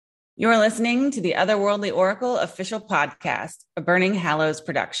You are listening to the Otherworldly Oracle official podcast, a Burning Hallows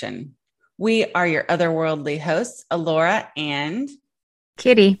production. We are your otherworldly hosts, Alora and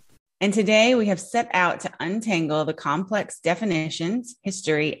Kitty. And today we have set out to untangle the complex definitions,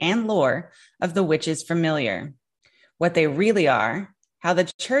 history, and lore of the witch's familiar, what they really are, how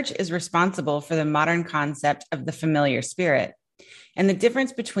the church is responsible for the modern concept of the familiar spirit, and the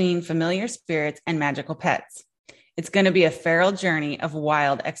difference between familiar spirits and magical pets. It's going to be a feral journey of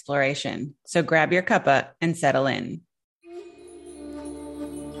wild exploration. So grab your cuppa and settle in.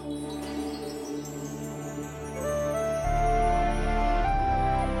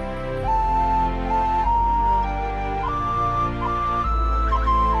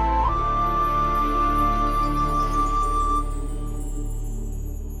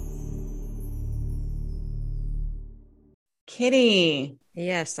 Kitty.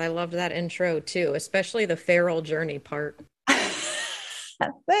 Yes, I loved that intro too, especially the feral journey part.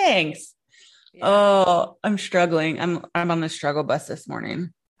 Thanks. Yeah. Oh, I'm struggling. I'm on the struggle bus this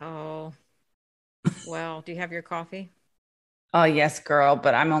morning. Oh, well, do you have your coffee? Oh, yes, girl,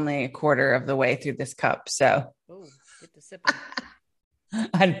 but I'm only a quarter of the way through this cup, so. Oh, get to sipping.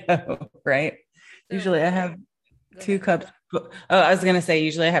 I know, right? So, usually I have two cups. Oh, I was going to say,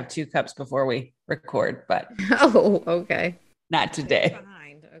 usually I have 2 cups before we record, but. Oh, okay. Not today.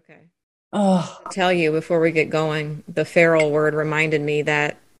 Behind. Okay. Oh, I'll tell you before we get going, the feral word reminded me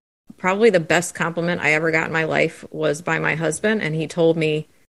that probably the best compliment I ever got in my life was by my husband, and he told me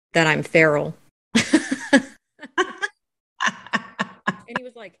that I'm feral. And he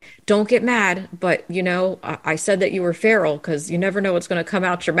was like, "Don't get mad, but you know, I said that you were feral because you never know what's going to come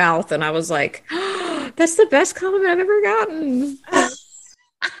out your mouth." And I was like, oh, "That's the best compliment I've ever gotten."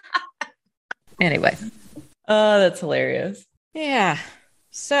 Anyway. Oh, that's hilarious. Yeah.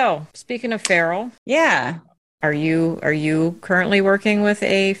 So, speaking of feral, yeah, are you currently working with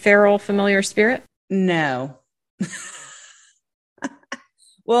a feral familiar spirit? No.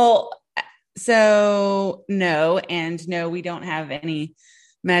 Well, so no, and no, we don't have any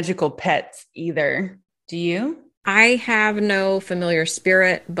magical pets either. Do you? I have no familiar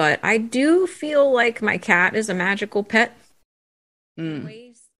spirit, but I do feel like my cat is a magical pet.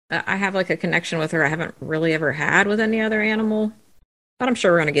 I have like a connection with her I haven't really ever had with any other animal, but I'm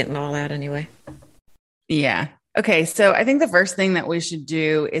sure we're going to get into all that anyway. Yeah. Okay. So I think the first thing that we should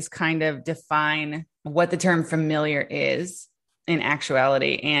do is kind of define what the term familiar is in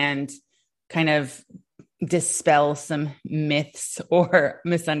actuality and kind of dispel some myths or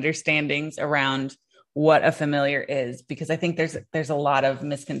misunderstandings around what a familiar is, because I think there's a lot of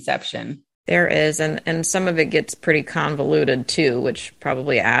misconception. There is, and some of it gets pretty convoluted too, which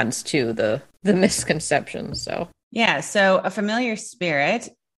probably adds to the misconceptions. So yeah, so a familiar spirit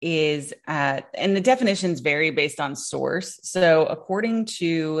is, and the definitions vary based on source. So according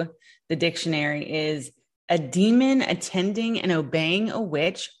to the dictionary, is a demon attending and obeying a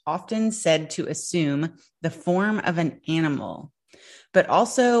witch, often said to assume the form of an animal, but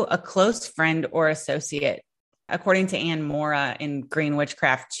also a close friend or associate. According to Anne Mora in Green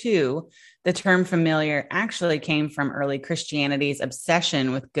Witchcraft 2, the term familiar actually came from early Christianity's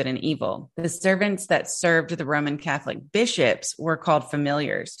obsession with good and evil. The servants that served the Roman Catholic bishops were called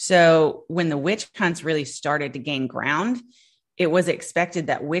familiars. So when the witch hunts really started to gain ground, it was expected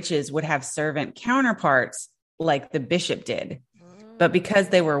that witches would have servant counterparts like the bishop did. But because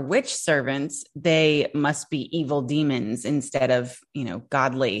they were witch servants, they must be evil demons instead of,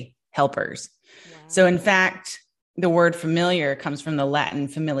 godly helpers. Wow. So in fact, the word familiar comes from the Latin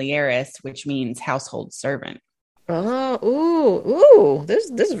familiaris, which means household servant. Oh, this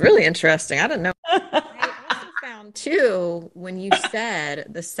is really interesting. I didn't know. I also found too, when you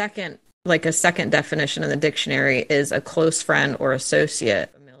said a second definition in the dictionary is a close friend or associate.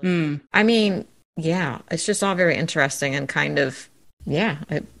 I mean, yeah, it's just all very interesting and kind of, yeah,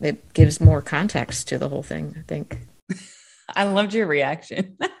 it gives more context to the whole thing, I think. I loved your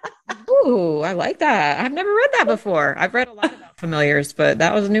reaction. Ooh, I like that. I've never read that before. I've read a lot about familiars, but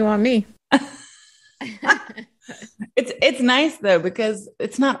that was new on me. It's nice though, because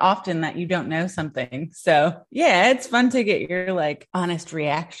it's not often that you don't know something. So yeah, it's fun to get your honest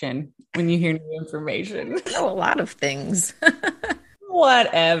reaction when you hear new information. I know a lot of things.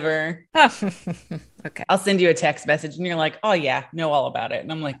 Whatever. Okay. I'll send you a text message and you're like, oh yeah, know all about it.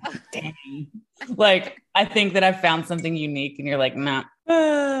 And I'm like, dang. I think that I've found something unique and you're like, nah.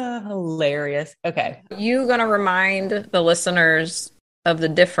 Hilarious. Okay. You gonna remind the listeners of the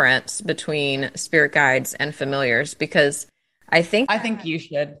difference between spirit guides and familiars, because I think you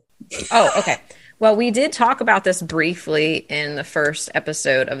should. Oh, okay. Well, we did talk about this briefly in the first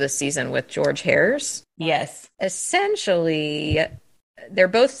episode of the season with George Hares. Yes. Essentially, they're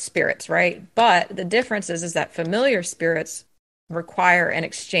both spirits, right? But the difference is that familiar spirits require an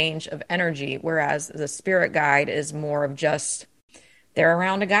exchange of energy, whereas the spirit guide is more of just they're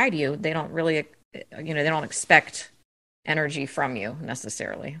around to guide you. They don't really, they don't expect energy from you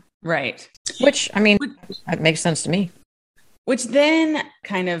necessarily. Right. Which, I mean, that makes sense to me. Which then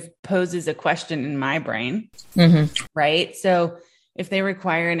kind of poses a question in my brain, right? So if they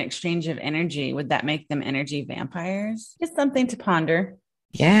require an exchange of energy, would that make them energy vampires? Just something to ponder.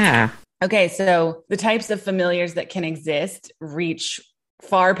 Yeah. Okay, so the types of familiars that can exist reach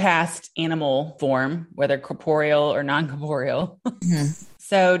far past animal form, whether corporeal or non-corporeal.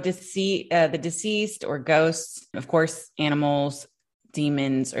 So the deceased or ghosts, of course, animals,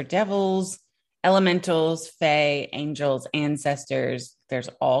 demons or devils, elementals, fae, angels, ancestors, there's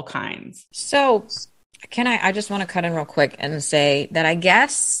all kinds. So I just want to cut in real quick and say that I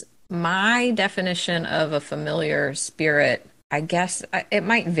guess my definition of a familiar spirit, I guess it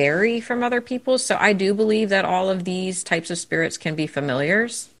might vary from other people's. So I do believe that all of these types of spirits can be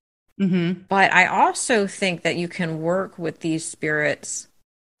familiars. But I also think that you can work with these spirits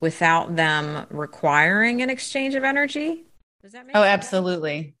without them requiring an exchange of energy. Does that make sense?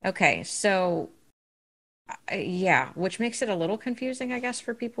 Absolutely. Okay, so yeah, which makes it a little confusing, I guess,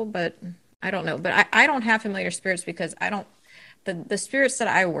 for people, but I don't know. But I don't have familiar spirits because the spirits that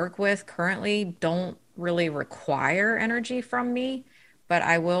I work with currently don't really require energy from me, but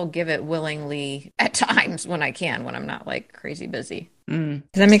I will give it willingly at times when I can, when I'm not like crazy busy. Does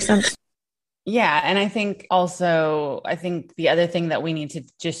that make sense? Yeah. And I think the other thing that we need to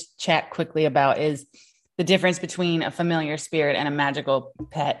just chat quickly about is the difference between a familiar spirit and a magical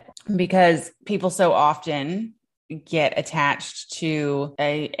pet, because people so often get attached to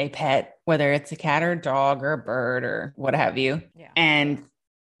a pet, whether it's a cat or a dog or a bird or what have you. Yeah. And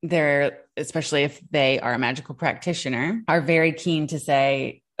they're, especially if they are a magical practitioner, are very keen to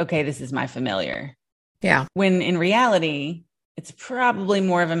say, okay, this is my familiar. Yeah. When in reality, it's probably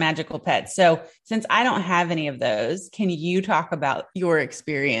more of a magical pet. So since I don't have any of those, can you talk about your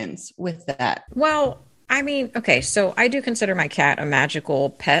experience with that? Well, I mean, okay, so I do consider my cat a magical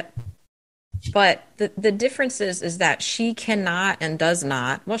pet, but the difference is that she cannot and does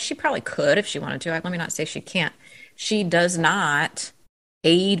not, well, she probably could if she wanted to. Let me not say she can't. She does not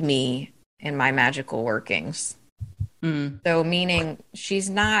aid me in my magical workings. So meaning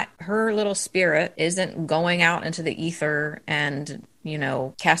her little spirit isn't going out into the ether and,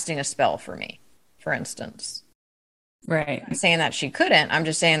 casting a spell for me, for instance. Right. I'm saying that she couldn't. I'm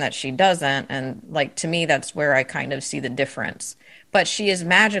just saying that she doesn't. And like, to me, that's where I kind of see the difference. But she is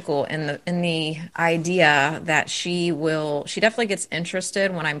magical in the idea that she definitely gets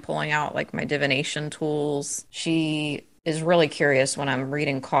interested when I'm pulling out like my divination tools. She is really curious when I'm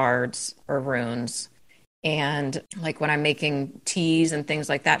reading cards or runes. And like when I'm making teas and things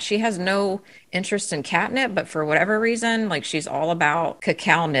like that, she has no interest in catnip, but for whatever reason, like she's all about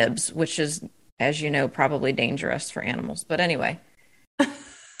cacao nibs, which is, as you know, probably dangerous for animals. But anyway,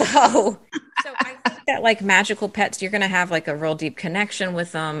 so I think that like magical pets, you're going to have like a real deep connection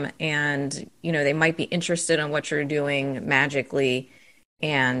with them. And, they might be interested in what you're doing magically.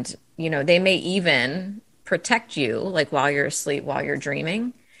 And, they may even protect you like while you're asleep, while you're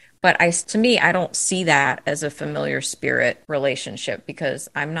dreaming. But to me, I don't see that as a familiar spirit relationship because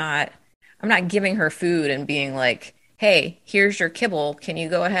I'm not giving her food and being like, hey, here's your kibble. Can you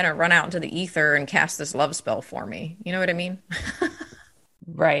go ahead and run out into the ether and cast this love spell for me? You know what I mean?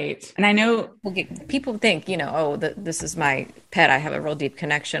 Right. And I know people think, this is my pet. I have a real deep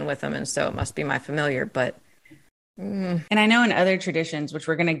connection with them. And so it must be my familiar. But and I know in other traditions, which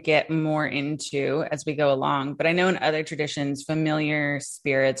we're going to get more into as we go along, but I know in other traditions, familiar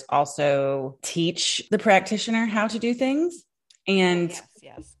spirits also teach the practitioner how to do things and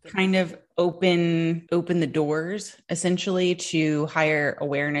kind of open the doors essentially to higher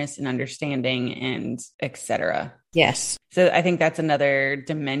awareness and understanding and etc. Yes. So I think that's another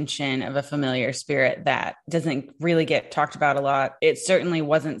dimension of a familiar spirit that doesn't really get talked about a lot. It certainly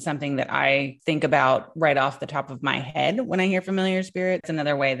wasn't something that I think about right off the top of my head when I hear familiar spirits.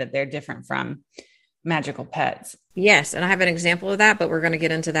 Another way that they're different from magical pets. Yes. And I have an example of that, but we're going to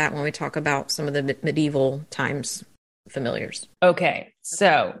get into that when we talk about some of the medieval times familiars. Okay.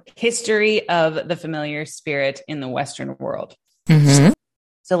 So history of the familiar spirit in the Western world.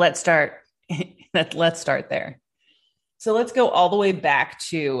 So let's start there. So let's go all the way back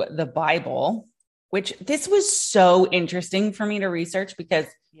to the Bible, which this was so interesting for me to research because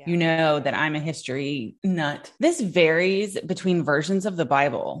you know that I'm a history nut. This varies between versions of the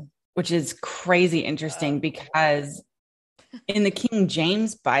Bible, which is crazy interesting because In the King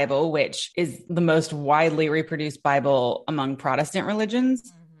James Bible, which is the most widely reproduced Bible among Protestant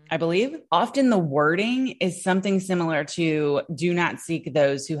religions, I believe, often the wording is something similar to do not seek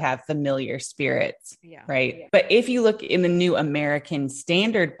those who have familiar spirits. Yeah. Right. Yeah. But if you look in the New American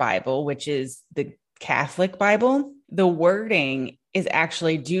Standard Bible, which is the Catholic Bible, the wording is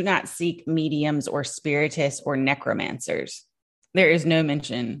actually do not seek mediums or spiritists or necromancers. There is no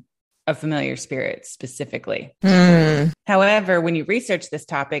mention of familiar spirits specifically. However, when you research this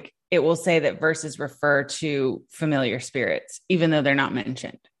topic, it will say that verses refer to familiar spirits, even though they're not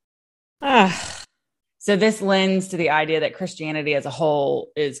mentioned. So this lends to the idea that Christianity as a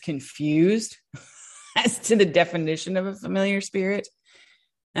whole is confused as to the definition of a familiar spirit,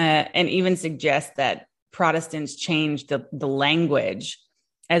 and even suggests that Protestants changed the language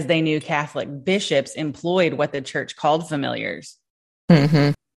as they knew Catholic bishops employed what the church called familiars.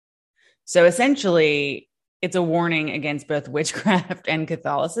 Mm-hmm. So essentially, it's a warning against both witchcraft and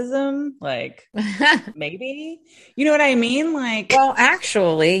Catholicism. Like, maybe, you know what I mean? Like, Well,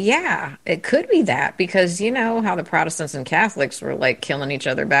 actually, yeah, it could be that because you know how the Protestants and Catholics were like killing each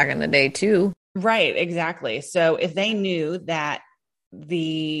other back in the day too. right, exactly. So if they knew that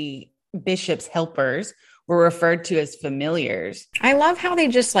the bishop's helpers were referred to as familiars. I love how they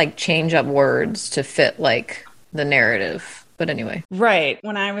just like change up words to fit like the narrative. But anyway. Right.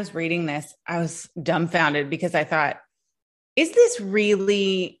 When I was reading this, I was dumbfounded because I thought, is this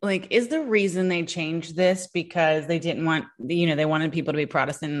really like, is the reason they changed this because they didn't want, they wanted people to be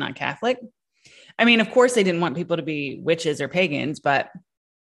Protestant and not Catholic? I mean, of course, they didn't want people to be witches or pagans, but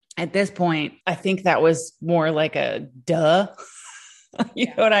at this point, I think that was more like a duh. You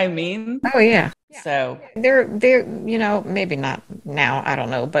know what I mean? Oh, yeah. So They're, maybe not now, I don't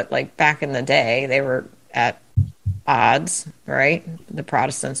know, but like back in the day, they were at odds, right? The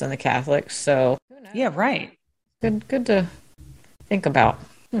Protestants and the Catholics. So yeah, right. Good to think about.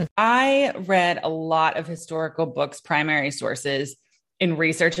 I read a lot of historical books, primary sources in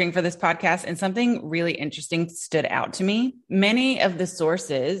researching for this podcast, and something really interesting stood out to me. Many of the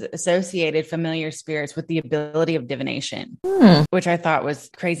sources associated familiar spirits with the ability of divination, which I thought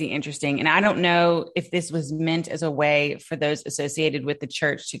was crazy interesting. And I don't know if this was meant as a way for those associated with the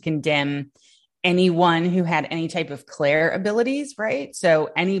church to condemn anyone who had any type of clair abilities, right?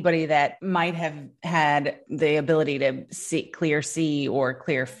 So anybody that might have had the ability to clear see or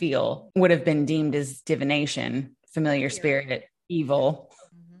clear feel would have been deemed as divination, familiar spirit, evil.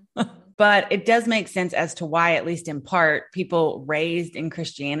 But it does make sense as to why, at least in part, people raised in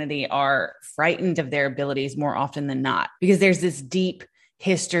Christianity are frightened of their abilities more often than not, because there's this deep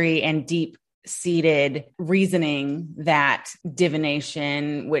history and deep seated reasoning that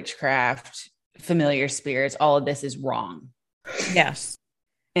divination, witchcraft, familiar spirits, all of this is wrong. Yes.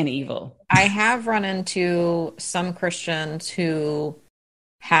 And evil. I have run into some Christians who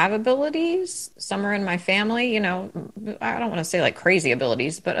have abilities. Some are in my family, I don't want to say like crazy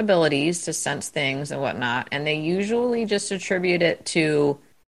abilities, but abilities to sense things and whatnot. And they usually just attribute it to,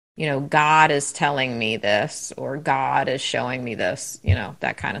 God is telling me this or God is showing me this,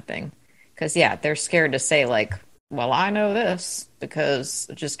 that kind of thing. Because, yeah, they're scared to say like, well, I know this because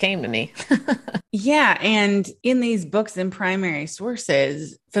it just came to me. Yeah. And in these books and primary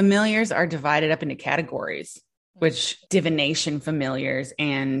sources, familiars are divided up into categories, which divination familiars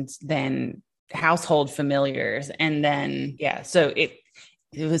and then household familiars. And then, yeah, so it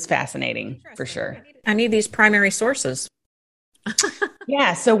was fascinating for sure. I need these primary sources.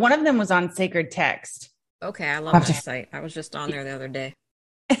 Yeah. So one of them was on Sacred Text. Okay. I love that site. I was just on there the other day.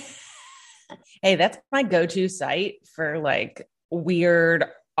 Hey, that's my go-to site for like weird,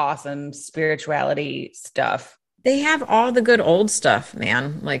 awesome spirituality stuff. They have all the good old stuff,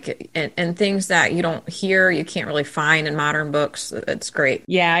 man. Like, and things that you don't hear, you can't really find in modern books. It's great.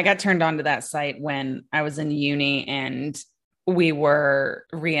 Yeah, I got turned on to that site when I was in uni and we were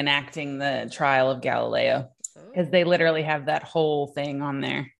reenacting the trial of Galileo, because they literally have that whole thing on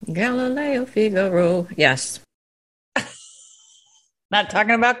there. Galileo Figaro. Yes. Not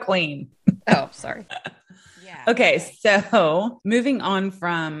talking about Queen. Oh, sorry. Yeah. Okay, so moving on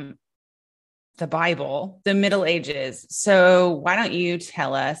from the Bible, the Middle Ages. So why don't you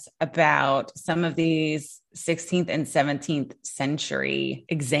tell us about some of these 16th and 17th century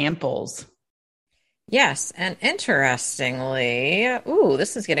examples? Yes, and interestingly,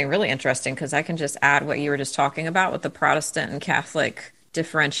 this is getting really interesting because I can just add what you were just talking about with the Protestant and Catholic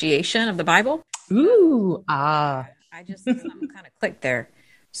differentiation of the Bible. I just something kind of clicked there.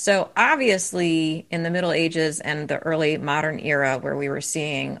 So obviously in the Middle Ages and the early modern era where we were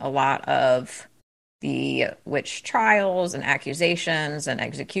seeing a lot of the witch trials and accusations and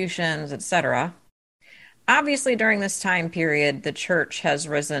executions, etc., obviously during this time period, the church has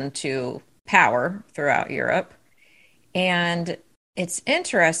risen to power throughout Europe. And it's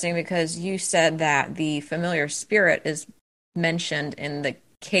interesting because you said that the familiar spirit is mentioned in the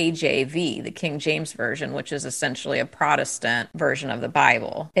KJV, the King James Version, which is essentially a Protestant version of the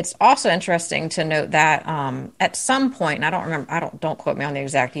Bible. It's also interesting to note that at some point, and I don't remember, don't quote me on the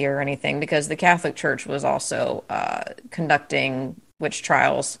exact year or anything, because the Catholic Church was also conducting witch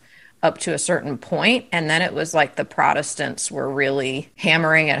trials up to a certain point, and then it was like the Protestants were really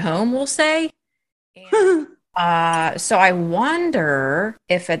hammering it home, we'll say. And, so I wonder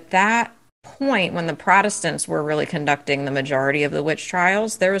if at that point when the Protestants were really conducting the majority of the witch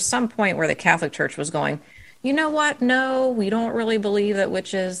trials, there was some point where the Catholic Church was going, you know what? No, we don't really believe that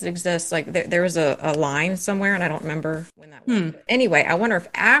witches exist. Like there was a line somewhere, and I don't remember when that was. Anyway, I wonder if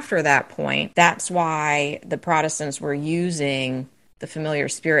after that point, that's why the Protestants were using the familiar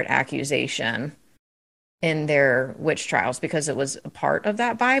spirit accusation in their witch trials, because it was a part of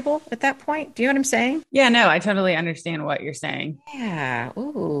that Bible at that point. Do you know what I'm saying? Yeah, no, I totally understand what you're saying. Yeah.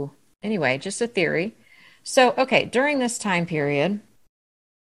 Ooh. Anyway, just a theory. So, okay, during this time period,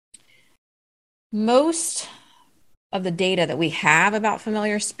 most of the data that we have about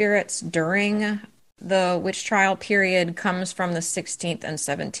familiar spirits during the witch trial period comes from the 16th and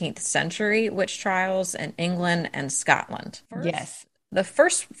 17th century witch trials in England and Scotland. Yes. The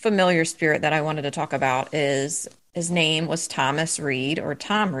first familiar spirit that I wanted to talk about is his name was Thomas Reed, or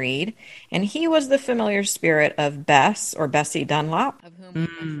Tom Reed, and he was the familiar spirit of Bess, or Bessie Dunlop, of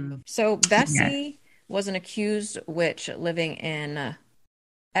whom so Bessie was an accused witch living in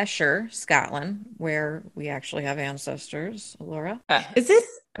Esher, Scotland, where we actually have ancestors. Laura, is this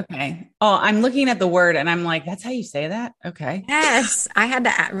okay? Oh, I'm looking at the word and I'm like, that's how you say that? Okay. Yes, I had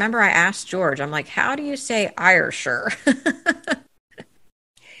to remember. I asked George. I'm like, how do you say Ayrshire?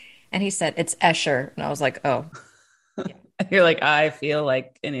 And he said it's Esher, and I was like, oh. Yeah. You're like, I feel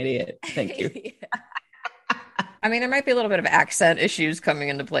like an idiot. Thank you. I mean, there might be a little bit of accent issues coming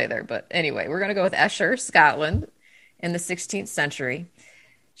into play there, but anyway, we're going to go with Esher, Scotland, in the 16th century.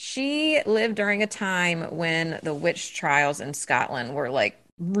 She lived during a time when the witch trials in Scotland were like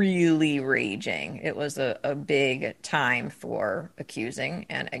really raging. It was a big time for accusing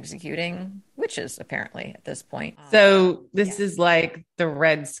and executing witches, apparently, at this point. So this is like the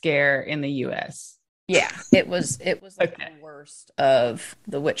Red Scare in the US. Yeah, it was like the worst of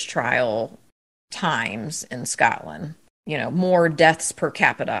the witch trial times in Scotland. You know, more deaths per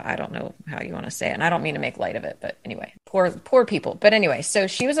capita. I don't know how you want to say it. And I don't mean to make light of it, but anyway, poor people. But anyway, so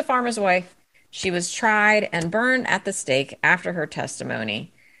she was a farmer's wife. She was tried and burned at the stake after her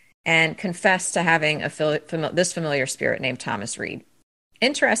testimony and confessed to having this familiar spirit named Thomas Reed.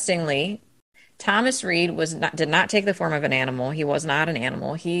 Interestingly, Thomas Reed did not take the form of an animal. He was not an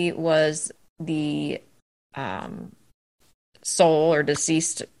animal. He was the soul, or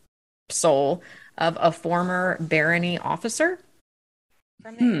deceased soul, of a former barony officer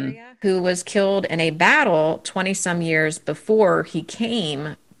from the area who was killed in a battle 20 some years before he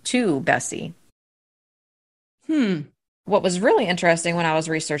came to Bessie. What was really interesting when I was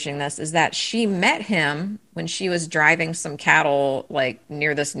researching this is that she met him when she was driving some cattle like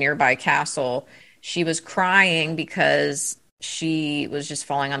near this nearby castle. She was crying because she was just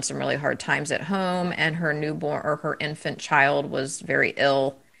falling on some really hard times at home, and her newborn, or her infant child, was very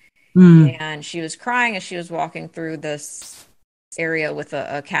ill. And she was crying as she was walking through this area with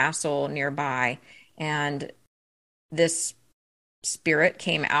a castle nearby. And this spirit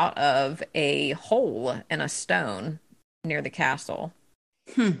came out of a hole in a stone near the castle.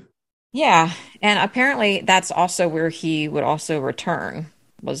 Yeah. And apparently that's also where he would also return,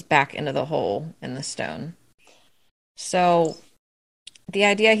 was back into the hole in the stone. So the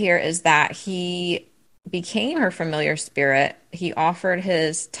idea here is that he became her familiar spirit. He offered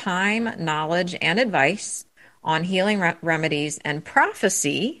his time, knowledge, and advice on healing remedies and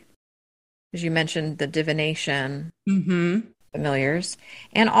prophecy, as you mentioned, the divination familiars,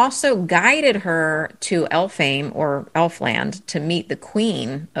 and also guided her to Elfhame, or Elfland, to meet the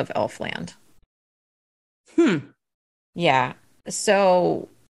Queen of Elfland. Yeah. So,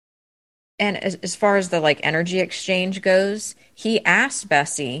 and as far as the like energy exchange goes, he asked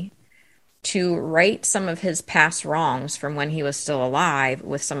Bessie to right some of his past wrongs from when he was still alive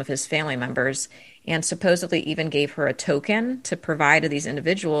with some of his family members, and supposedly even gave her a token to provide to these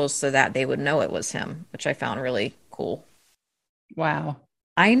individuals so that they would know it was him, which I found really cool. Wow.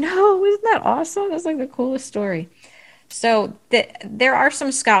 I know. Isn't that awesome? That's like the coolest story. So there are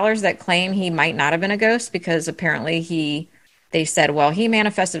some scholars that claim he might not have been a ghost, because apparently they said, well, he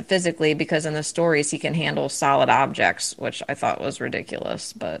manifested physically because in the stories he can handle solid objects, which I thought was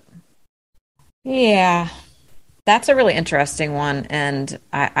ridiculous, but yeah. That's a really interesting one. And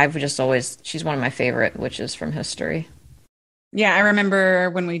I've just always, she's one of my favorite witches from history. Yeah, I remember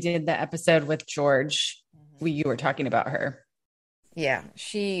when we did the episode with George, you were talking about her. Yeah.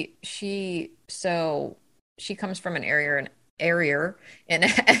 So she comes from an area in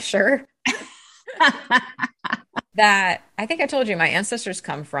Esher that I think I told you my ancestors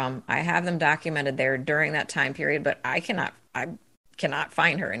come from. I have them documented there during that time period, but I cannot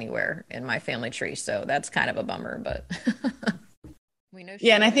find her anywhere in my family tree. So that's kind of a bummer, but we know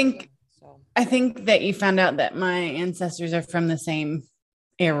Yeah, and so. I think that you found out that my ancestors are from the same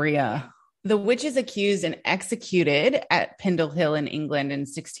area. The witches accused and executed at Pendle Hill in England in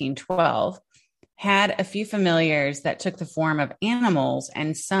 1612 had a few familiars that took the form of animals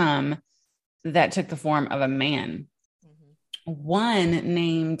and some that took the form of a man. One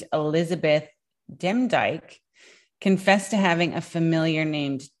named Elizabeth Demdike confessed to having a familiar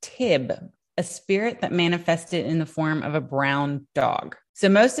named Tib, a spirit that manifested in the form of a brown dog. So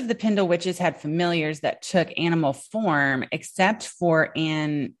most of the Pendle witches had familiars that took animal form, except for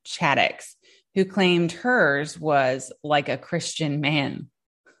Anne Chattox, who claimed hers was like a Christian man.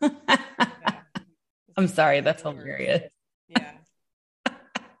 I'm sorry, that's hilarious. Yeah.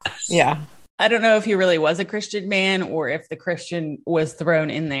 Yeah. I don't know if he really was a Christian man or if the Christian was thrown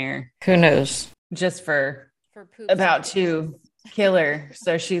in there. Who knows? Just for about to kill her.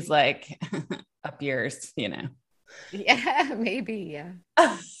 So she's like, up yours, you know. Yeah, maybe.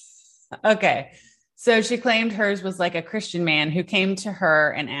 Yeah. Okay. So she claimed hers was like a Christian man who came to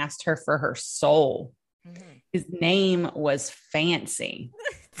her and asked her for her soul. Mm-hmm. His name was Fancy.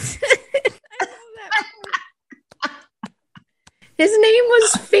 His name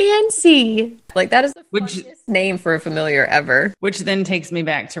was Fancy. Like, that is the funniest name for a familiar ever. Which then takes me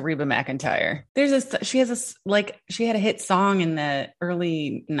back to Reba McEntire. She had a hit song in the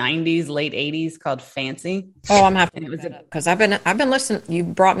early 90s, late 80s called Fancy. Oh, I'm happy because I've been listening. You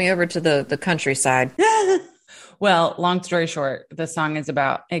brought me over to the countryside. Well, long story short, the song is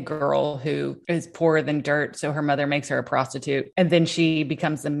about a girl who is poorer than dirt, so her mother makes her a prostitute, and then she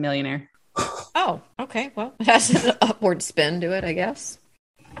becomes a millionaire. Oh, okay. Well, it has an upward spin to it, I guess.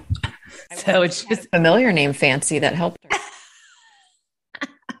 So it's just a familiar name, Fancy, that helped her.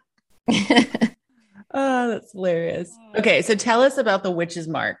 Oh, that's hilarious. Okay, so tell us about the witch's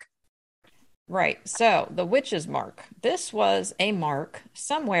mark. Right. So the witch's mark. This was a mark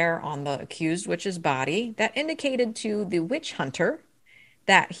somewhere on the accused witch's body that indicated to the witch hunter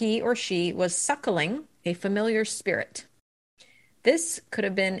that he or she was suckling a familiar spirit. This could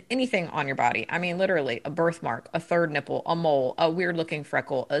have been anything on your body. I mean, literally, a birthmark, a third nipple, a mole, a weird-looking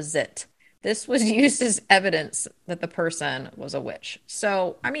freckle, a zit. This was used as evidence that the person was a witch.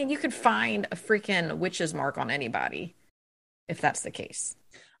 So, I mean, you could find a freaking witch's mark on anybody if that's the case.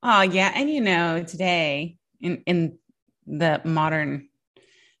 Oh, yeah. And, today in the modern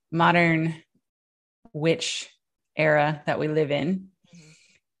witch era that we live in,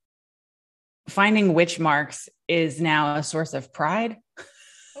 finding witch marks is now a source of pride.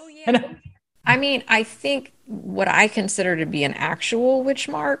 Oh, yeah. I mean, I think what I consider to be an actual witch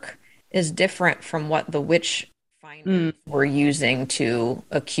mark is different from what the witch finders were using to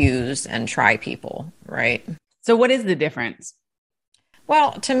accuse and try people, right? So what is the difference?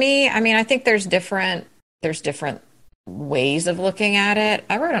 Well, to me, I mean, I think there's different ways of looking at it.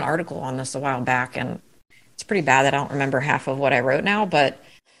 I wrote an article on this a while back, and it's pretty bad that I don't remember half of what I wrote now, but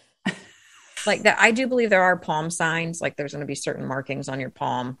like that, I do believe there are palm signs. Like there's going to be certain markings on your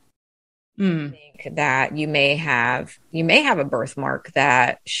palm. I think that you may have a birthmark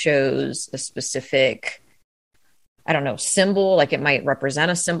that shows a specific, I don't know, symbol. Like it might represent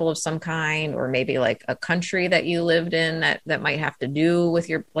a symbol of some kind, or maybe like a country that you lived in that might have to do with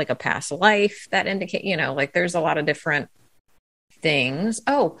your, like a past life that indicate, like there's a lot of different things.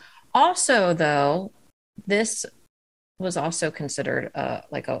 Oh, also though, this was also considered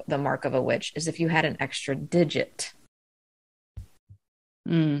the mark of a witch is if you had an extra digit.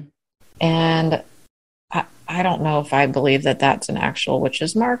 And I don't know if I believe that that's an actual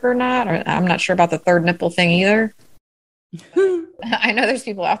witch's mark or not. Or I'm not sure about the third nipple thing either. I know there's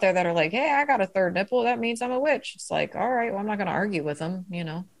people out there that are like, hey, I got a third nipple. That means I'm a witch. It's like, all right, well, I'm not going to argue with them,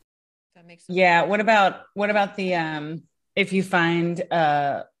 That makes sense. Yeah. What about the, if you find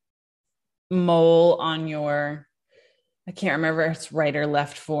a mole on your, I can't remember if it's right or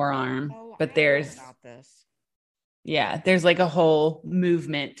left forearm, but there's like a whole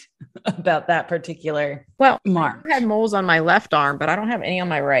movement about that particular mark. I had moles on my left arm, but I don't have any on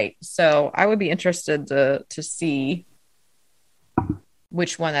my right. So I would be interested to see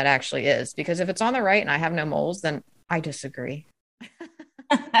which one that actually is, because if it's on the right and I have no moles, then I disagree.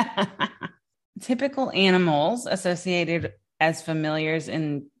 Typical animals associated as familiars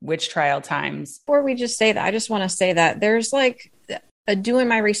in witch trial times. Before we just say that, I just want to say that there's like doing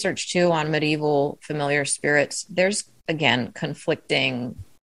my research too on medieval familiar spirits. There's again conflicting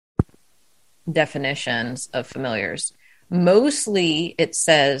definitions of familiars. Mostly it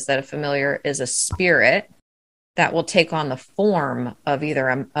says that a familiar is a spirit that will take on the form of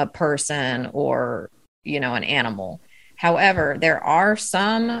either a person or, an animal. However, there are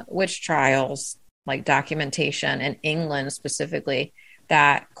some witch trials, like documentation in England specifically,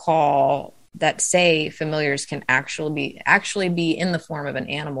 that say familiars can actually be in the form of an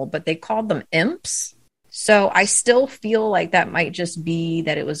animal, but they called them imps. So I still feel like that might just be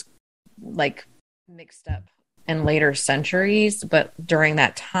that it was like mixed up in later centuries, but during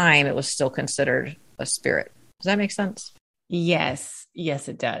that time it was still considered a spirit. Does that make sense? Yes,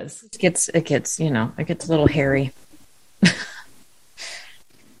 it does. It gets a little hairy.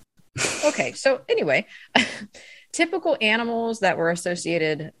 Okay, so anyway, typical animals that were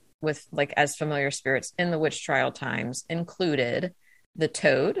associated with like as familiar spirits in the witch trial times included the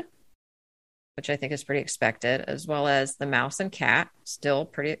toad, which I think is pretty expected, as well as the mouse and cat, still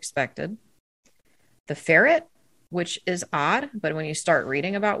pretty expected. The ferret, which is odd, but when you start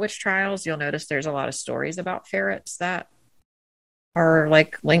reading about witch trials, you'll notice there's a lot of stories about ferrets that are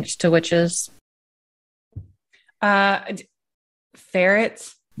like linked to witches.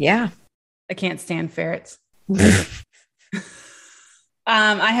 Ferrets? Yeah. I can't stand ferrets.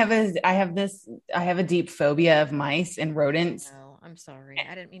 I have a deep phobia of mice and rodents. Oh, I'm sorry.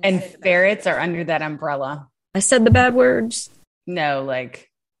 I didn't mean to. And ferrets are under that umbrella. I said the bad words. No, like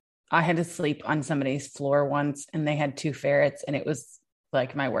I had to sleep on somebody's floor once and they had 2 ferrets and it was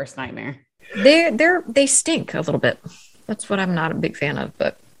like my worst nightmare. They stink a little bit. That's what I'm not a big fan of,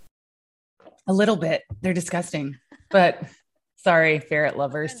 but a little bit. They're disgusting. But sorry, ferret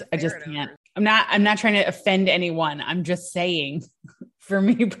lovers. I just can't. I'm not trying to offend anyone. I'm just saying, for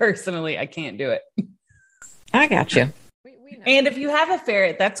me personally, I can't do it. I got you. And if you have a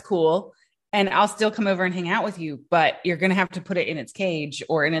ferret, that's cool. And I'll still come over and hang out with you, but you're going to have to put it in its cage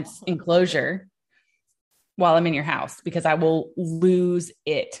or in its enclosure while I'm in your house because I will lose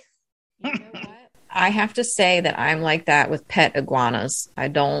it. You know what? I have to say that I'm like that with pet iguanas. I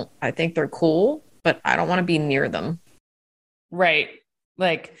think they're cool, but I don't want to be near them. Right.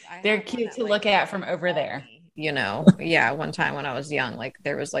 Like they're cute to look at from over there. Yeah. One time when I was young, like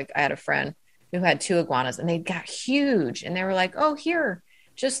there was like, I had a friend who had 2 iguanas and they got huge and they were like, oh, here,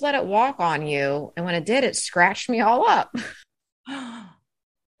 just let it walk on you. And when it did, it scratched me all up. I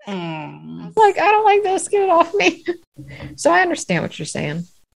was like, I don't like this. Get it off me. So I understand what you're saying.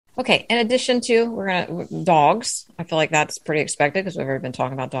 Okay. In addition to, dogs. I feel like that's pretty expected because we've already been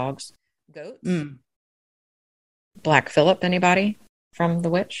talking about dogs. Goats. Black Phillip, anybody from The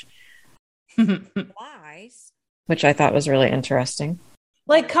Witch? Flies, which I thought was really interesting.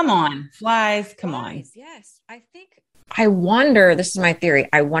 Like, come on. Flies, come on. Yes. I wonder, this is my theory,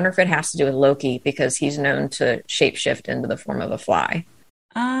 I wonder if it has to do with Loki because he's known to shapeshift into the form of a fly.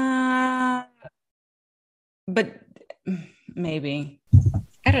 But maybe.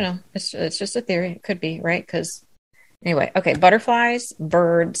 I don't know. It's just a theory. It could be, right? Because anyway, okay, butterflies,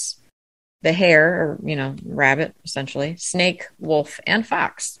 birds, the hare, or, rabbit, essentially, snake, wolf, and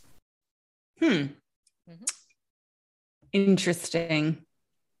fox. Interesting.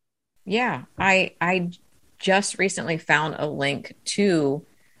 Yeah. I just recently found a link to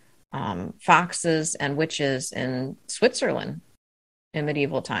foxes and witches in Switzerland in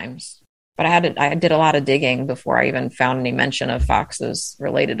medieval times. But I did a lot of digging before I even found any mention of foxes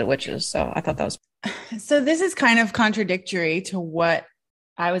related to witches. So I thought that was... So this is kind of contradictory to what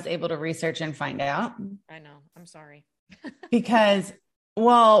I was able to research and find out. I know. I'm sorry. Because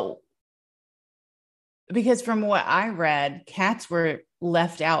from what I read, cats were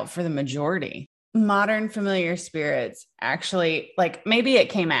left out for the majority. Modern familiar spirits actually, like maybe it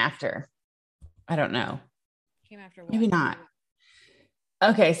came after. I don't know. Came after what? Maybe not.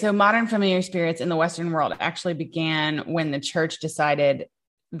 Okay, so modern familiar spirits in the Western world actually began when the church decided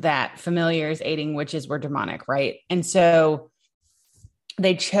that familiars aiding witches were demonic, right? And so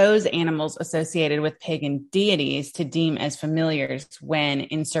they chose animals associated with pagan deities to deem as familiars when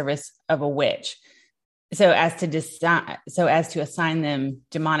in service of a witch. So as to assign them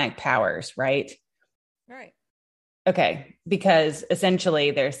demonic powers, right? Right. Okay, because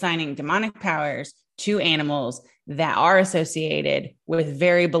essentially they're assigning demonic powers to animals that are associated with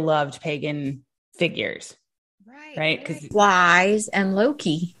very beloved pagan figures. Right. Because flies and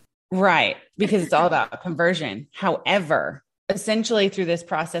Loki. Right. Because it's all about conversion. However, essentially through this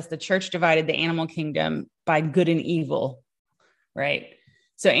process, the church divided the animal kingdom by good and evil. Right.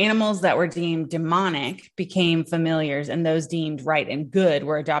 So animals that were deemed demonic became familiars, and those deemed right and good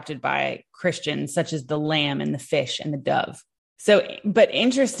were adopted by Christians, such as the lamb and the fish and the dove. So, but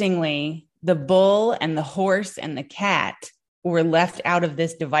interestingly, the bull and the horse and the cat were left out of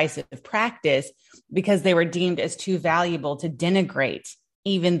this divisive practice because they were deemed as too valuable to denigrate,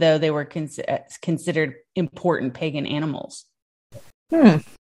 even though they were considered important pagan animals.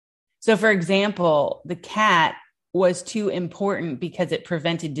 So, for example, the cat was too important because it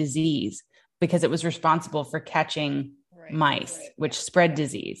prevented disease, because it was responsible for catching mice, which spread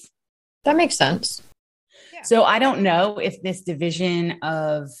disease. That makes sense. Yeah. So I don't know if this division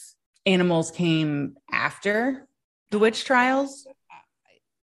of animals came after the witch trials.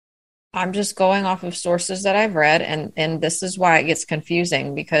 I'm just going off of sources that I've read, and this is why it gets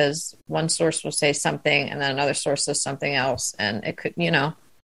confusing, because one source will say something and then another source says something else, and it could,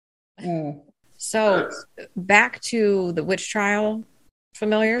 So back to the witch trial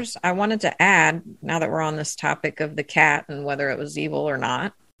familiars, I wanted to add, now that we're on this topic of the cat and whether it was evil or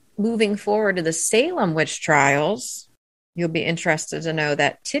not, moving forward to the Salem witch trials, you'll be interested to know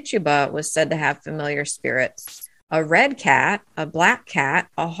that Tituba was said to have familiar spirits: a red cat, a black cat,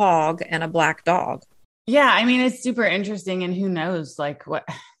 a hog, and a black dog. Yeah, I mean, it's super interesting, and who knows, like what?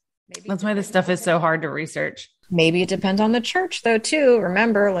 That's why this stuff is so hard to research. Maybe it depends on the church, though, too.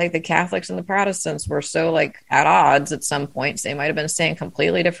 Remember, like the Catholics and the Protestants were so like at odds at some points. They might have been saying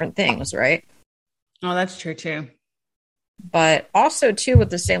completely different things, right? Oh, that's true, too. But also, too, with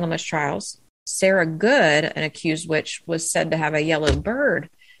the Salem witch trials, Sarah Good, an accused witch, was said to have a yellow bird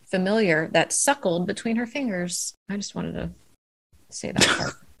familiar that suckled between her fingers. I just wanted to say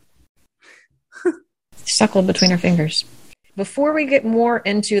that part. Suckled between her fingers. Before we get more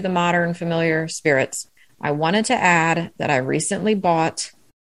into the modern familiar spirits, I wanted to add that I recently bought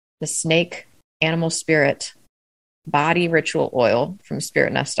the Snake Animal Spirit Body Ritual Oil from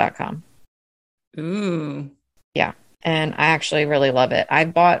spiritnest.com. Ooh. Yeah. And I actually really love it.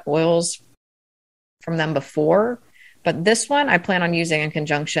 I've bought oils from them before, but this one I plan on using in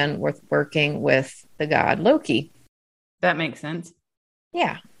conjunction with working with the god Loki. That makes sense.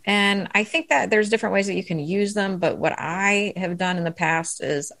 Yeah. And I think that there's different ways that you can use them, but what I have done in the past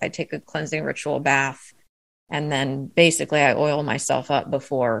is I take a cleansing ritual bath, and then basically I oil myself up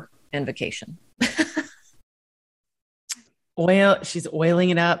before invocation. She's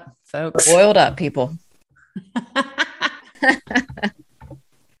oiling it up, folks. Oiled up, people.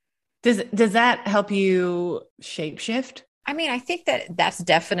 Does that help you shapeshift? I mean, I think that that's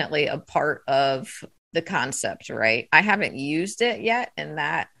definitely a part of the concept, right? I haven't used it yet in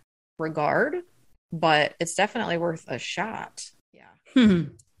that regard, but it's definitely worth a shot. Yeah.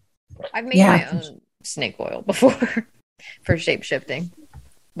 I've made my own snake oil before for shape shifting,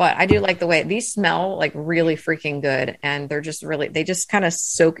 but I do like the way these smell like really freaking good, and they're just really, they just kind of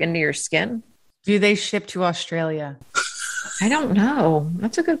soak into your skin. Do they ship to Australia? I don't know.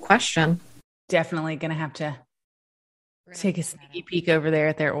 That's a good question. Definitely gonna have to take a sneaky peek over there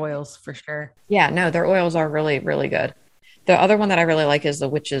at their oils for sure. Yeah, no, their oils are really, really good. The other one that I really like is the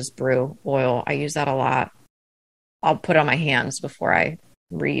Witch's Brew oil. I use that a lot. I'll put it on my hands before I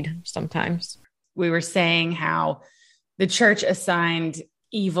read sometimes. We were saying how the church assigned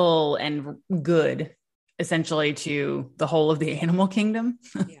evil and good essentially to the whole of the animal kingdom.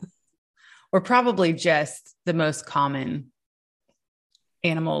 Yeah. Or probably just the most common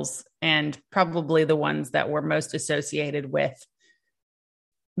animals, and probably the ones that were most associated with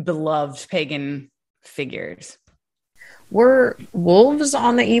beloved pagan figures. Were wolves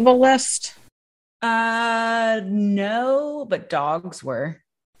on the evil list? No, but dogs were.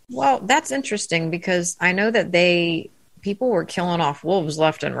 Well, that's interesting because I know that people were killing off wolves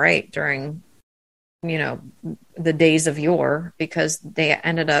left and right during, the days of yore, because they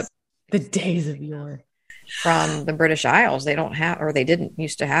ended up the days of yore from the British Isles. They didn't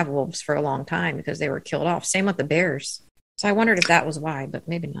used to have wolves for a long time because they were killed off. Same with the bears. So I wondered if that was why, but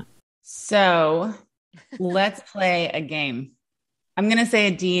maybe not. So let's play a game. I'm going to say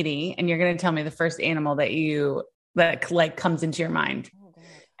a deity, and you're going to tell me the first animal that comes into your mind. Oh, God.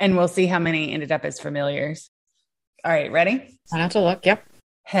 And we'll see how many ended up as familiars. All right, ready? I have to look. Yep.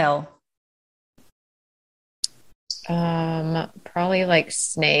 Hell. Probably like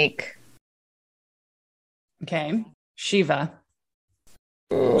snake. Okay. Shiva.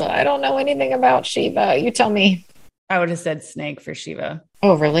 I don't know anything about Shiva. You tell me. I would have said snake for Shiva.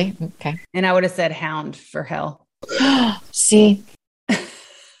 Oh, really? Okay. And I would have said hound for hell. See?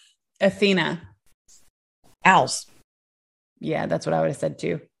 Athena. Owls. Yeah, that's what I would have said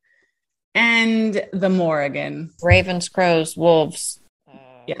too. And the Morrigan. Ravens, crows, wolves.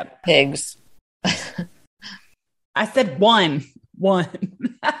 Yep. Pigs. I said one. one.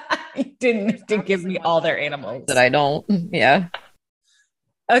 He didn't to give me all their animals. That I don't. Yeah.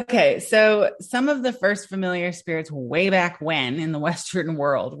 Okay, so some of the first familiar spirits way back when in the Western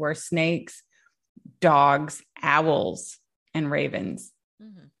world were snakes, dogs, owls, and ravens.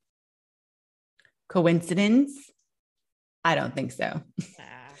 Mm-hmm. Coincidence? I don't think so.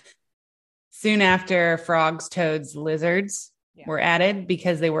 Soon after, frogs, toads, lizards were added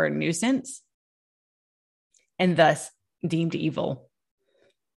because they were a nuisance and thus deemed evil.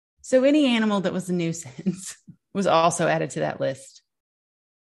 So any animal that was a nuisance was also added to that list.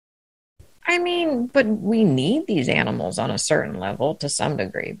 I mean, but we need these animals on a certain level to some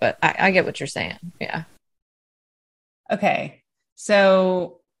degree, but I get what you're saying. Yeah. Okay.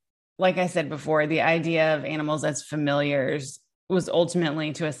 So, like I said before, the idea of animals as familiars was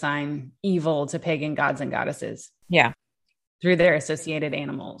ultimately to assign evil to pagan gods and goddesses. Yeah. Through their associated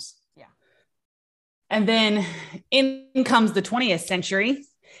animals. Yeah. And then in comes the 20th century,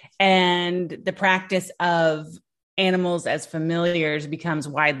 and the practice of animals as familiars becomes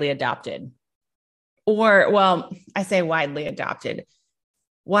widely adopted. Or, well, I say widely adopted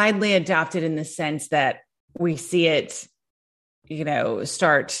in the sense that we see it,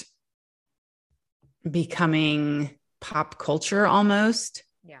 start becoming pop culture almost.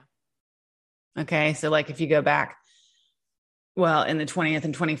 Yeah. Okay. So like if you go back, well, in the 20th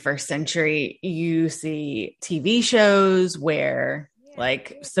and 21st century, you see TV shows where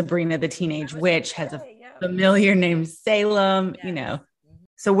like Sabrina the Teenage Witch has a familiar named Salem,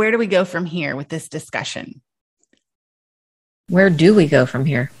 So where do we go from here with this discussion? Where do we go from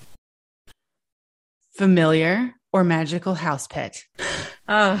here? Familiar or magical house pet?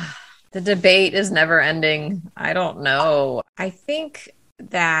 The debate is never ending. I don't know. I think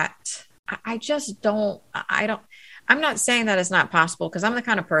that I'm not saying that it's not possible because I'm the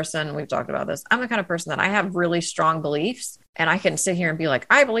kind of person, we've talked about this, I'm the kind of person that I have really strong beliefs and I can sit here and be like,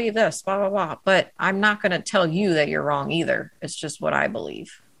 I believe this, blah, blah, blah. But I'm not going to tell you that you're wrong either. It's just what I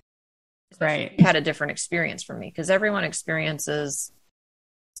believe. Right. You had a different experience from me because everyone experiences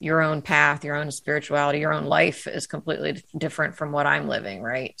your own path, your own spirituality, your own life is completely different from what I'm living,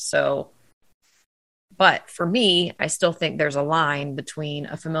 right? So, but for me, I still think there's a line between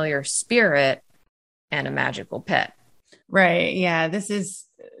a familiar spirit and a magical pet. Right. Yeah.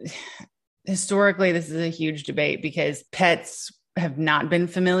 Historically, this is a huge debate because pets have not been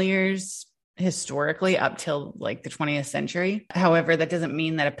familiars historically up till like the 20th century. However, that doesn't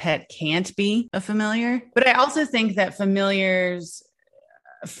mean that a pet can't be a familiar. But I also think that familiar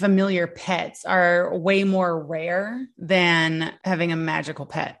pets are way more rare than having a magical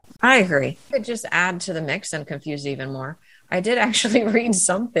pet. I agree. I could just add to the mix and confuse even more. I did actually read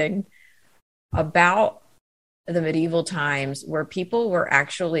something about the medieval times where people were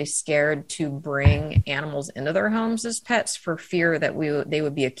actually scared to bring animals into their homes as pets for fear that they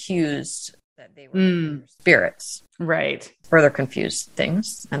would be accused that they were spirits. Right. Further confuse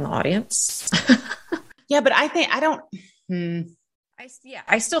things and the audience. Yeah, but I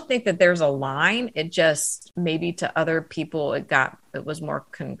still think that there's a line. It just maybe to other people it was more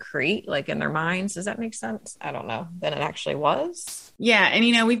concrete, like in their minds. Does that make sense? I don't know. Than it actually was. Yeah,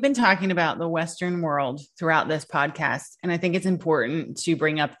 and we've been talking about the Western world throughout this podcast, and I think it's important to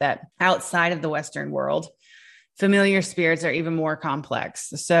bring up that outside of the Western world, familiar spirits are even more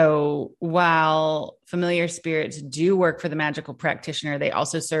complex. So while familiar spirits do work for the magical practitioner, they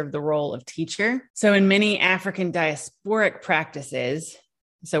also serve the role of teacher. So in many African diasporic practices,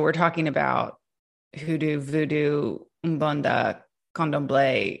 so we're talking about hoodoo, voodoo, umbanda,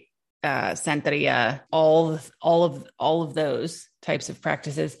 candomblé, santeria, all of those types of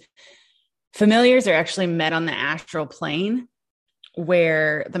practices, familiars are actually met on the astral plane,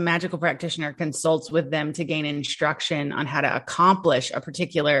 where the magical practitioner consults with them to gain instruction on how to accomplish a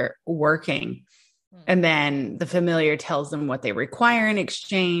particular working. And then the familiar tells them what they require in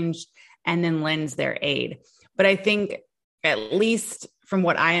exchange and then lends their aid. But I think, at least from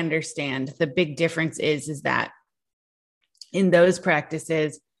what I understand, the big difference is that in those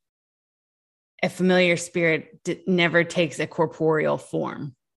practices, a familiar spirit never takes a corporeal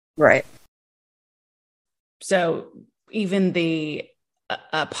form. Right. So even the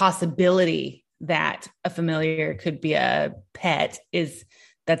possibility that a familiar could be a pet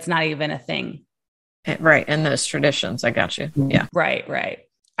that's not even a thing. Right. In those traditions. I got you. Yeah. Right.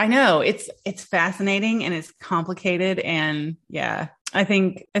 I know it's fascinating and it's complicated. And yeah, I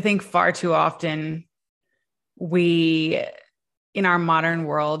think far too often we in our modern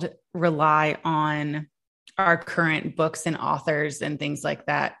world rely on our current books and authors and things like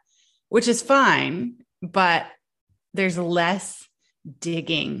that, which is fine, but there's less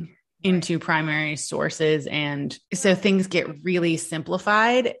digging into primary sources. And so things get really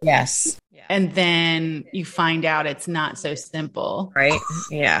simplified. Yes. And then you find out it's not so simple. Right.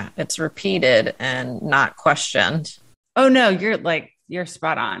 Yeah. It's repeated and not questioned. Oh no, you're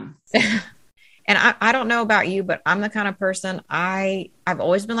spot on. And I don't know about you, but I'm the kind of person I've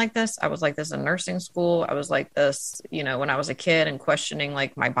always been like this. I was like this in nursing school. I was like this, when I was a kid and questioning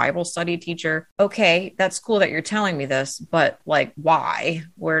like my Bible study teacher. Okay, that's cool that you're telling me this, but like, why?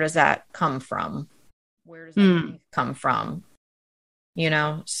 Where does that come from? Where does that come from?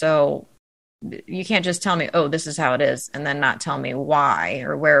 So you can't just tell me, oh, this is how it is, and then not tell me why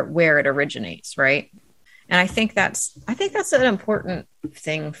or where it originates, right? And I think that's an important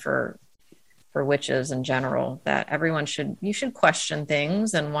thing for witches in general, that you should question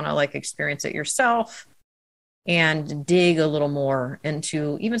things and want to like experience it yourself and dig a little more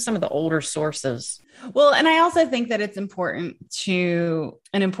into even some of the older sources. Well, and I also think that it's an important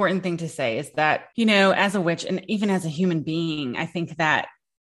thing to say is that, as a witch and even as a human being, I think that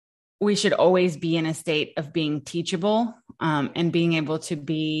we should always be in a state of being teachable, and being able to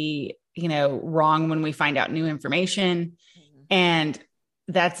be, wrong when we find out new information. And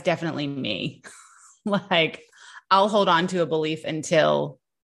that's definitely me. Like, I'll hold on to a belief until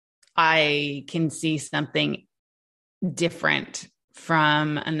I can see something different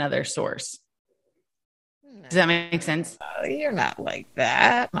from another source. Does that make sense? You're not like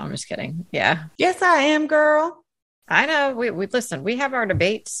that. No, I'm just kidding. Yeah. Yes, I am, girl. I know. We listen, we have our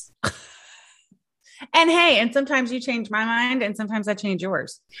debates. And hey, and sometimes you change my mind and sometimes I change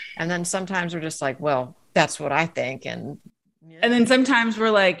yours. And then sometimes we're just like, well, that's what I think. And then sometimes we're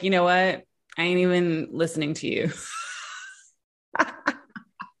like, you know what? I ain't even listening to you.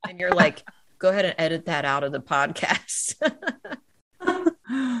 And you're like, go ahead and edit that out of the podcast.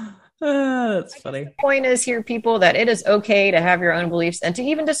 That's funny. The point is here, people, that it is okay to have your own beliefs and to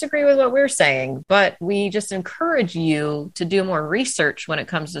even disagree with what we're saying. But we just encourage you to do more research when it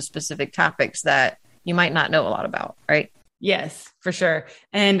comes to specific topics that you might not know a lot about, right? Yes, for sure.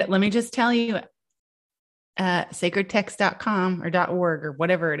 And let me just tell you, sacredtext.com or .org or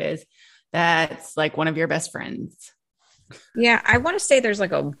whatever it is, that's like one of your best friends. Yeah, I want to say there's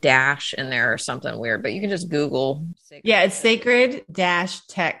like a dash in there or something weird, but you can just Google. Yeah, it's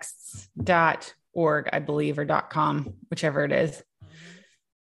sacred-texts.org, I believe, or .com, whichever it is.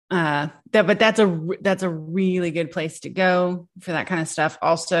 But that's a really good place to go for that kind of stuff.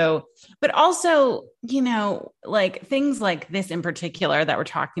 Also, like things like this in particular that we're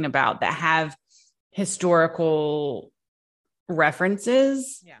talking about that have historical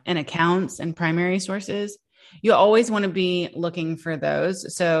references and accounts and primary sources, you always want to be looking for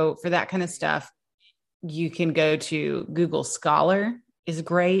those. So for that kind of stuff, you can go to Google Scholar is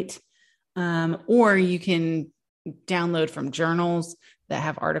great. Or you can download from journals that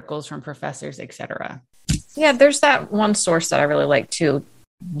have articles from professors, etc. Yeah, there's that one source that I really like too.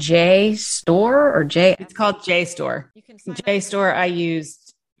 JSTOR or J. It's called JSTOR. JSTOR I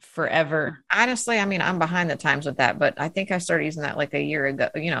used forever. Honestly, I mean, I'm behind the times with that, but I think I started using that like a year ago,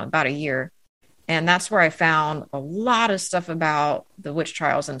 about a year. And that's where I found a lot of stuff about the witch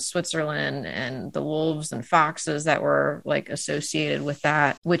trials in Switzerland and the wolves and foxes that were like associated with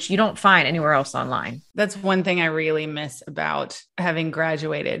that, which you don't find anywhere else online. That's one thing I really miss about having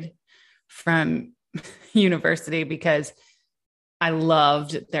graduated from university, because I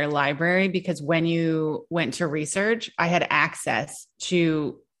loved their library, because when you went to research, I had access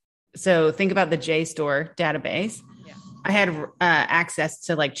to, so think about the JSTOR database. I had access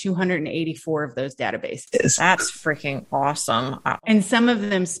to like 284 of those databases. That's freaking awesome. And some of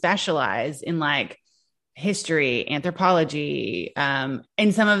them specialize in like history, anthropology, and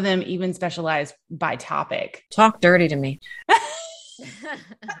some of them even specialize by topic. Talk dirty to me.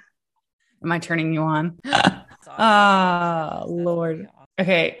 Am I turning you on? Oh, Lord.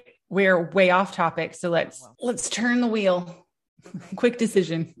 Okay, we're way off topic, so let's turn the wheel. Quick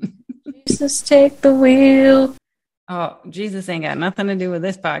decision. Jesus, take the wheel. Oh, Jesus ain't got nothing to do with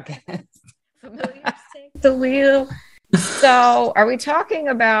this podcast. Familiars take the wheel. So are we talking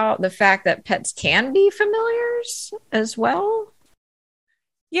about the fact that pets can be familiars as well?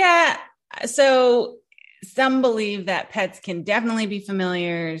 Yeah. So some believe that pets can definitely be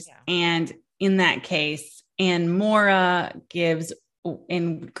familiars. Yeah. And in that case, and Mora gives,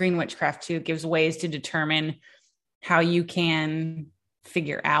 in Green Witchcraft 2, gives ways to determine how you can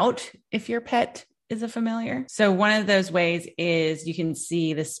figure out if your pet is a familiar. So one of those ways is you can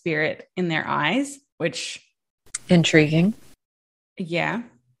see the spirit in their eyes, which... Intriguing. Yeah.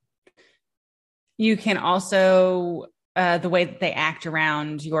 You can also, the way that they act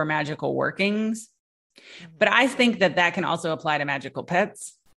around your magical workings. But I think that can also apply to magical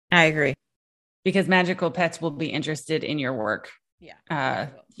pets. I agree. because magical pets will be interested in your work. Yeah.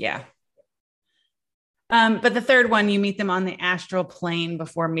 Yeah. But the third one, you meet them on the astral plane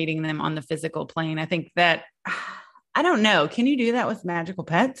before meeting them on the physical plane. I think that, I don't know. Can you do that with magical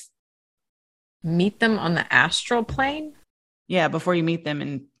pets? Meet them on the astral plane? Yeah, before you meet them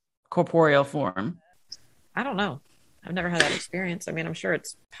in corporeal form. I don't know. I've never had that experience. I mean, I'm sure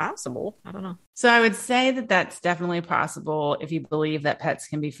it's possible. I don't know. So I would say that that's definitely possible if you believe that pets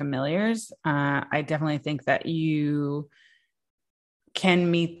can be familiars. I definitely think that you can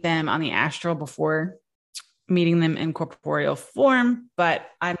meet them on the astral before meeting them in corporeal form, but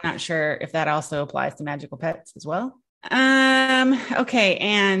I'm not sure if that also applies to magical pets as well. Okay.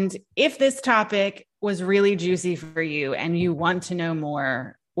 And if this topic was really juicy for you and you want to know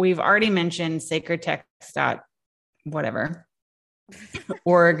more, we've already mentioned sacred text whatever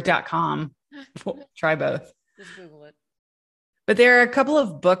org.com. Try both. Just Google it. But there are a couple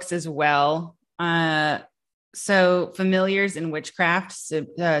of books as well. So Familiars in Witchcraft,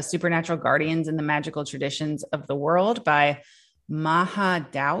 Supernatural Guardians and the Magical Traditions of the World by Maha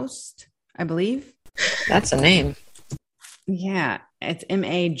Daoust, I believe. That's a name. Yeah, it's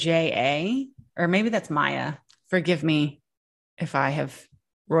Maja, or maybe that's Maya. Forgive me if I have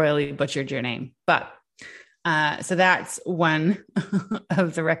royally butchered your name. But so that's one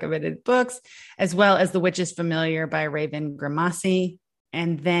of the recommended books, as well as The Witch is Familiar by Raven Grimassi.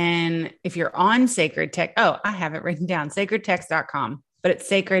 And then if you're on Sacred Text, I have it written down, sacredtext.com, but it's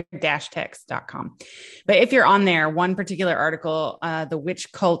sacred-text.com. But if you're on there, one particular article, The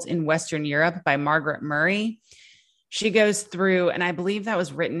Witch Cult in Western Europe by Margaret Murray, she goes through, and I believe that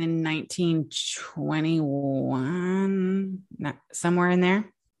was written in 1921, somewhere in there.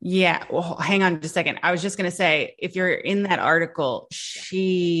 Yeah. Well, hang on just a second. I was just going to say, if you're in that article,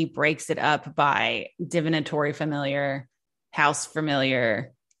 she breaks it up by divinatory familiar, house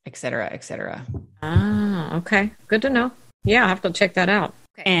familiar, et cetera, et cetera. Ah, okay. Good to know. Yeah, I'll have to check that out.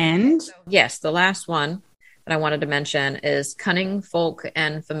 Okay. And yes, the last one that I wanted to mention is Cunning Folk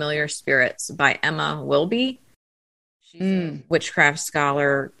and Familiar Spirits by Emma Wilby. She's a witchcraft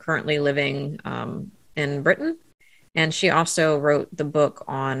scholar currently living in Britain. And she also wrote the book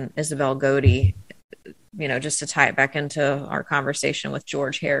on Isabel Godi, just to tie it back into our conversation with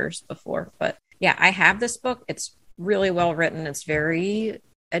George Hares before. But yeah, I have this book. It's really well written. It's very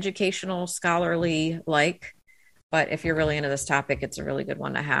educational, scholarly like. But if you're really into this topic, it's a really good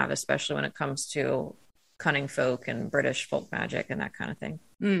one to have, especially when it comes to cunning folk and British folk magic and that kind of thing.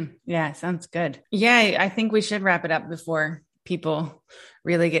 Yeah, sounds good. Yeah, I think we should wrap it up before people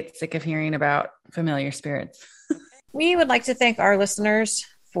really get sick of hearing about familiar spirits. We would like to thank our listeners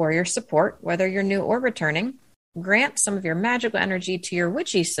for your support, whether you're new or returning. Grant some of your magical energy to your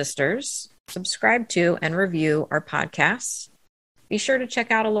witchy sisters. Subscribe to and review our podcasts. Be sure to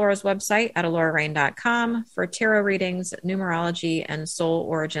check out Alora's website at alorarain.com for tarot readings, numerology, and soul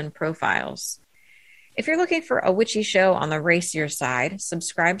origin profiles. If you're looking for a witchy show on the racier side,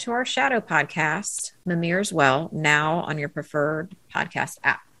 subscribe to our shadow podcast, Mimir's Well, now on your preferred podcast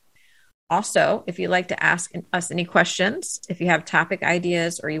app. Also, if you'd like to ask us any questions, if you have topic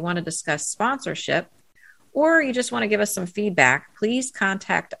ideas or you want to discuss sponsorship, or you just want to give us some feedback, please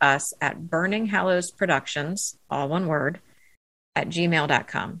contact us at Burning Hallows Productions, all one word, at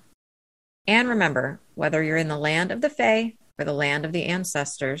gmail.com. And remember, whether you're in the land of the Fae or the land of the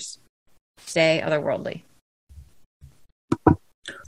ancestors, stay otherworldly.